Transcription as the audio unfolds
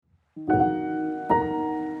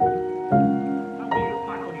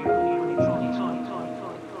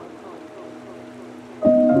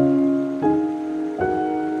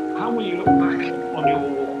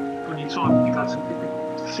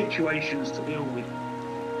emotions to deal with.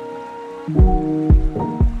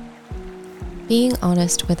 Being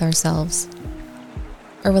honest with ourselves.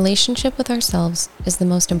 A relationship with ourselves is the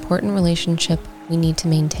most important relationship we need to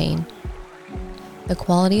maintain. The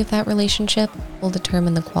quality of that relationship will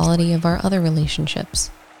determine the quality of our other relationships.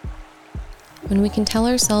 When we can tell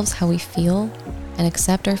ourselves how we feel and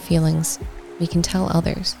accept our feelings, we can tell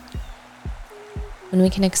others. When we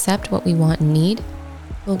can accept what we want and need,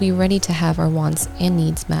 we'll be ready to have our wants and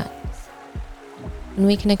needs met. When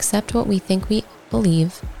we can accept what we think we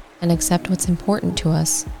believe and accept what's important to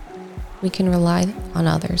us, we can rely on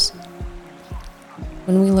others.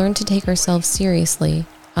 When we learn to take ourselves seriously,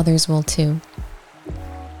 others will too.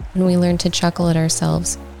 When we learn to chuckle at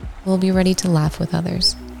ourselves, we'll be ready to laugh with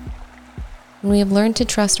others. When we have learned to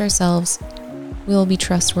trust ourselves, we will be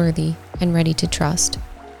trustworthy and ready to trust.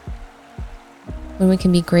 When we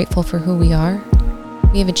can be grateful for who we are,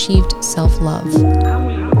 we have achieved self-love.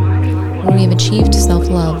 When we have achieved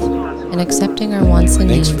self-love and accepting our wants and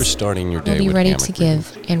Thanks needs, for starting your day we'll be with ready Hammock to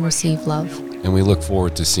give and receive love. and we look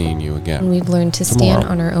forward to seeing you again. When we've learned to tomorrow.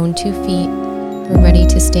 stand on our own 2 feet, we're ready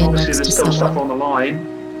to stand Obviously, next to there's still stuff someone. on the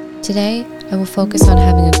line. Today, I will focus on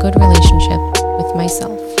having a good relationship with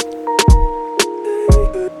myself.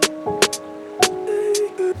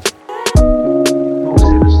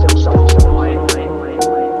 Obviously, there's still stuff on the line.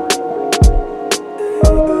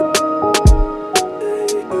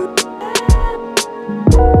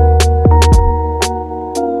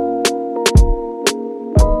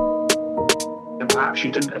 And perhaps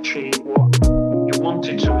you didn't achieve